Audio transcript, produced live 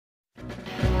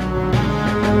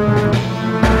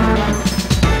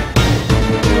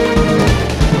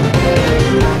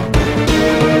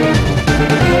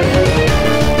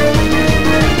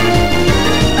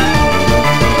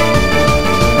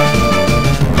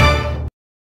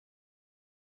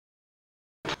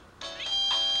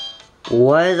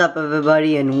What is up,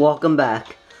 everybody, and welcome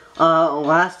back.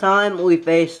 Last time we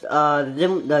faced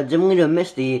the gym leader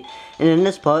Misty, and in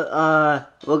this part,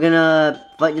 we're gonna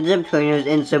fight the gym trainers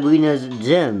in Sabrina's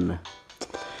gym.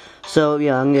 So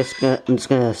yeah, I'm just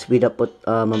gonna speed up with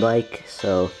my bike.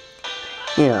 So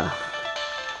yeah,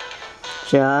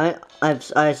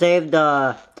 I saved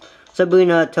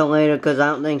Sabrina till later because I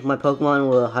don't think my Pokemon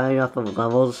were high enough of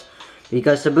levels,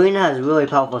 because Sabrina has really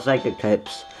powerful psychic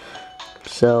types.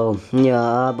 So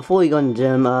yeah, before we go in the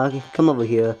gym, come over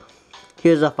here.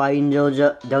 Here's a fighting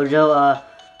dojo.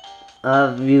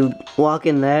 If you walk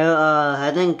in there,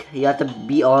 I think you have to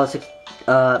beat all 16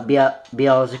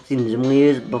 gym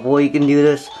leaders before you can do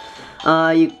this.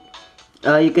 You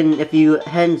can, if you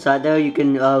head inside there, you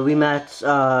can rematch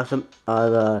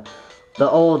the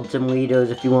old gym leaders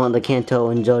if you want, the Kanto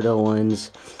and Johto ones.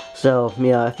 So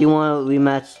yeah, if you want to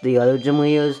rematch the other gym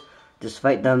leaders, just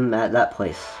fight them at that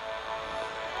place.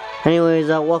 Anyways,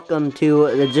 welcome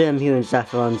to the gym here in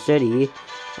Saffron City.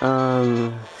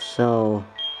 Okay,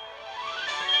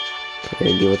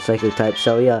 deal with psychic types.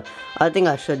 So yeah, I think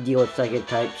I should deal with psychic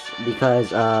types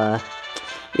because, yeah,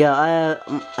 I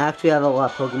actually have a lot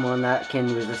of Pokemon that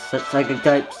can resist psychic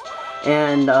types,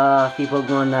 and a few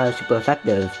Pokemon that are super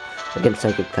effective against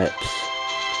psychic types.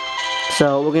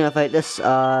 So we're gonna fight this,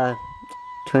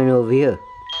 trainer over here.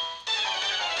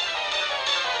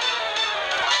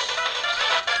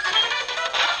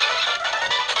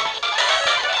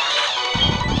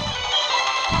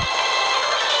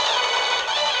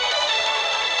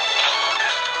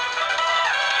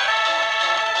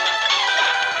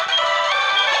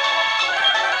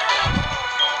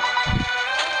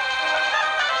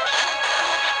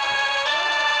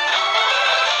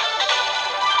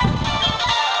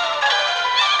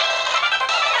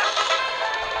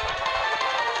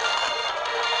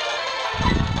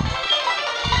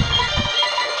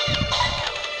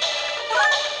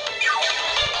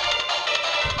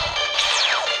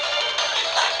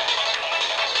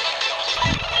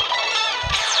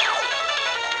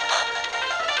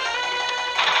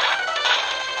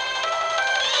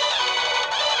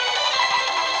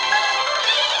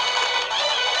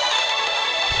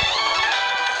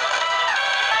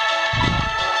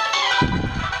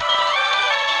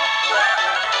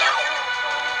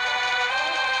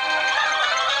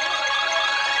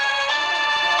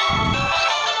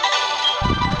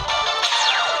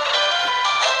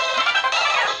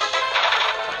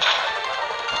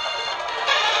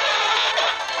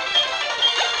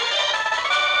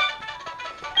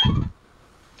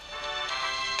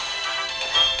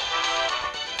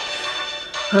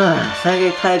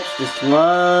 Psychic types just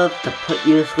love to put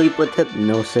you to sleep with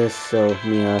hypnosis, so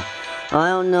yeah. I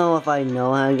don't know if I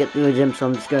know how to get through the gym, so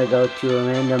I'm just gonna go to a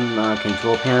random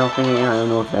control panel thing. I don't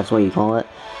know if that's what you call it.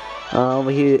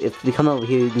 Over here, if you come over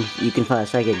here, you can find a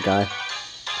psychic guy.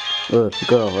 Or a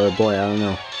girl, or a boy, I don't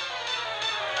know.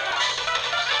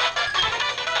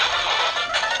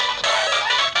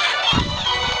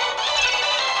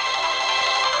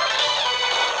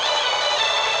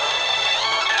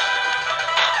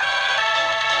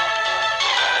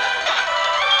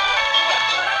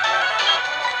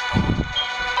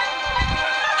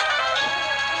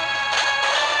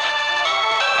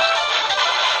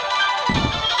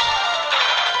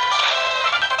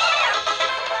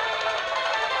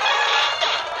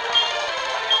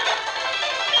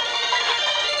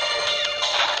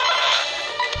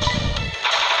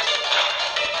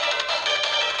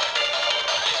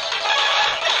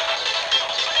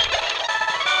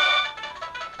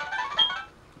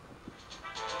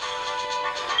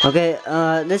 Okay,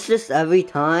 this is just every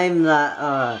time that,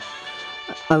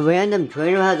 a random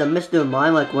trainer has a Mr.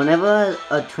 Mime. Like, whenever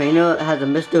a trainer has a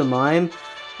Mr. Mime,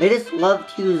 they just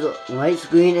love to use light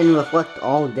screen and reflect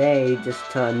all day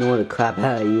just to annoy the crap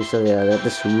out of you, so yeah, that's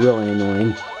just really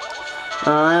annoying.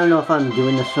 I don't know if I'm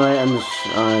doing this right, I'm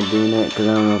just, doing it, because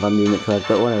I don't know if I'm doing it correct,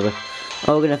 but whatever.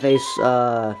 Oh, we're gonna face,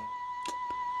 a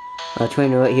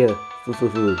trainer right here. Foo foo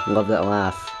foo, love that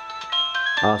laugh.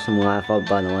 Awesome laugh, oh,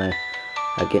 by the way.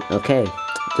 Okay,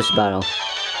 this battle.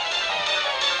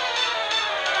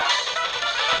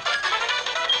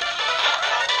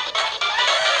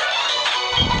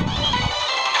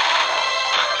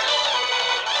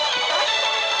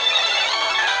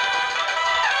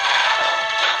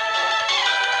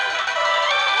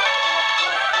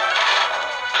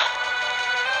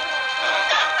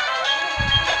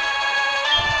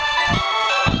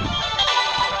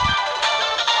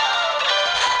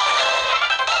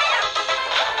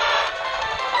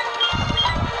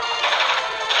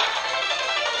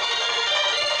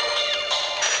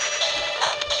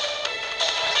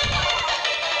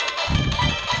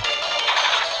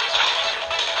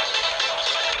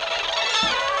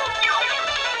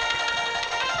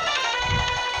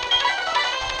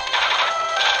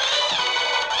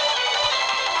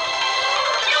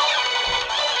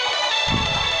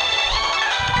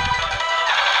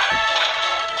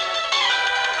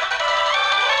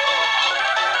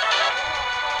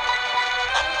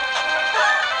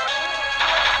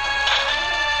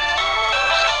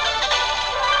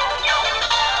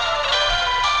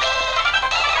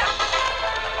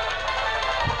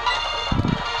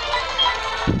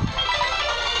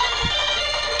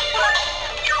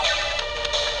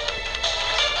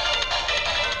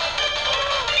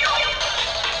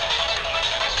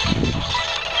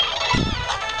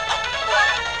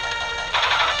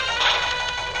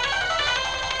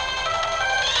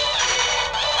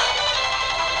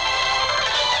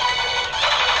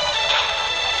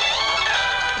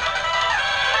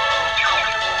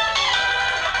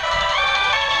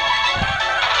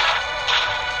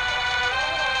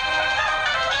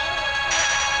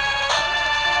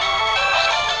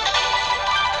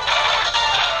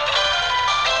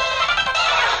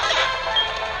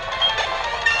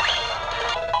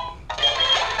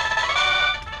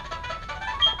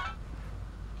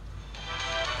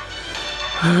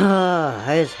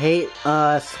 I just hate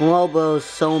slow bros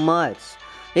so much.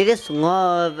 They just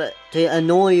love to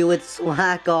annoy you with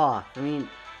slack off. I mean,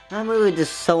 I'm really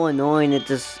just so annoying. It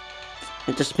just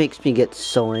makes me get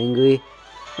so angry.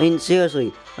 I mean,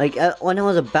 seriously, like when I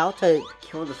was about to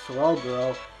kill the slow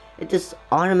bro, it just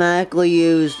automatically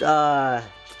used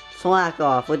slack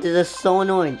off, which is just so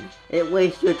annoying. It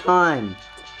wastes your time.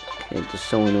 It's just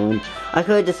so annoying. I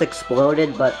could have just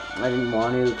exploded, but I didn't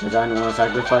want to because I didn't want to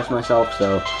sacrifice myself.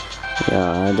 So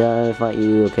yeah, did I fight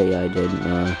you? Okay, yeah, I did.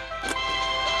 I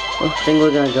think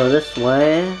we're gonna go this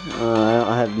way.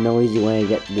 I have no easy way to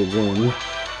get to the gym.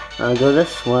 I'll go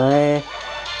this way.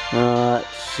 Let's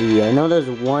see. I know there's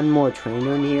one more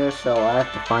trainer in here, so I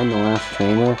have to find the last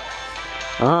trainer.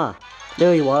 Ah,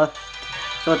 there you are.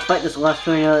 So let's fight this last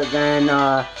trainer, then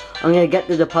I'm gonna get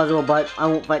through the puzzle, but I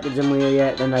won't fight the gym leader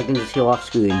yet, then I can just heal off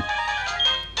screen.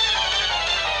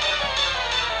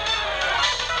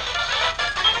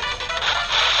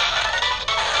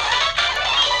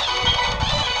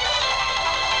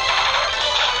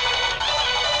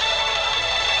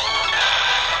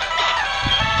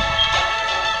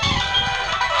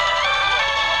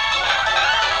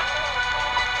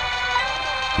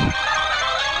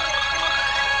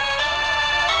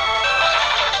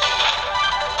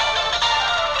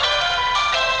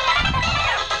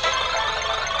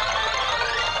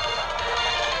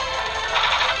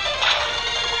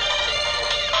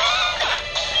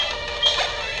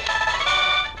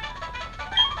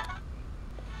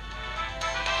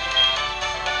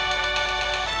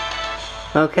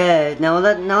 Okay, now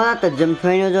that the gym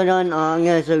trainers are done, I'm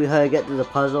gonna show you how to get to the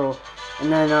puzzle,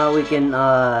 and then we can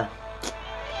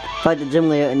fight the gym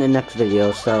leader in the next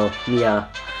video. So yeah,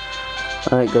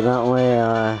 alright, go that way.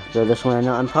 Go this way. I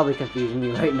know I'm probably confusing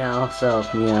you right now. So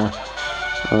yeah,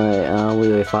 alright. We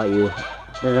already fought you.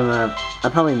 Doesn't matter. I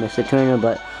probably missed the trainer,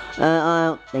 but I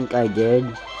don't think I did.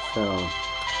 So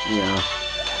yeah.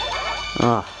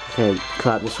 Oh, okay.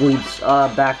 Crap. This leads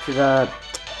back to the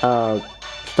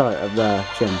start of the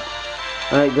gym.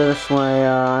 Alright, go this way.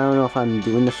 I don't know if I'm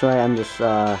doing this right. I'm just,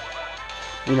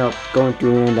 you know, going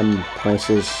through random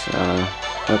places.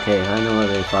 Okay, I know where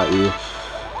they fought you.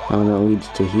 I don't know, it leads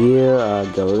to here.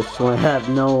 Go this way. I have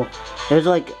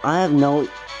no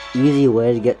easy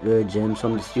way to get to the gym, so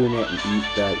I'm just doing it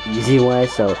the easy way.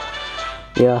 So,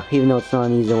 yeah, even though it's not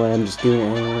an easy way, I'm just doing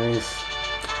it anyways.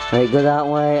 Alright, go that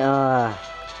way.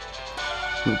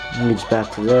 Leads back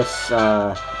to this.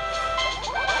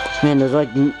 Man, there's like,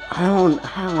 I don't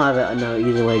have no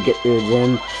easy way to get to the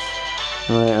gym.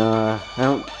 I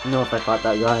don't know if I fought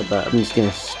that guy, but I'm just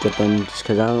gonna skip him just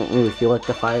because I don't really feel like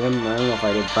to fight him. I don't know if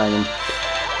I did fight him.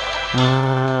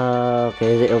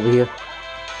 Okay, is it over here?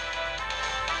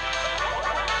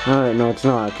 Alright, no, it's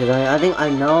not, because I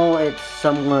know it's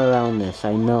somewhere around this.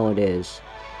 I know it is.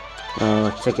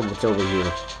 Let's check if it's over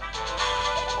here.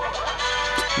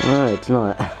 Alright, it's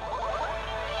not.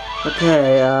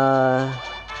 Okay,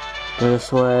 go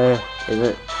this way. Is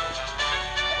it?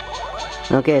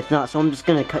 Okay, it's not, so I'm just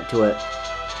gonna cut to it.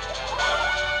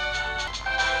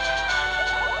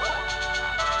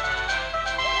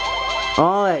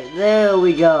 Alright, there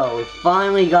we go. We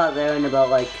finally got there in about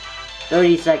like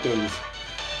 30 seconds.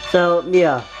 So,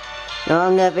 yeah. Now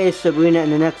I'm gonna face Sabrina in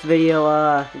the next video.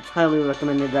 It's highly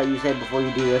recommended that you say before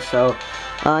you do this. So,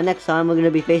 next time we're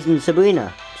gonna be facing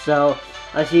Sabrina. So,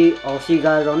 I'll see you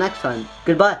guys all next time.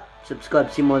 Goodbye. Subscribe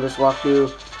to see more of this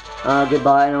walkthrough.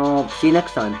 Goodbye, and I'll see you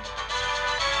next time.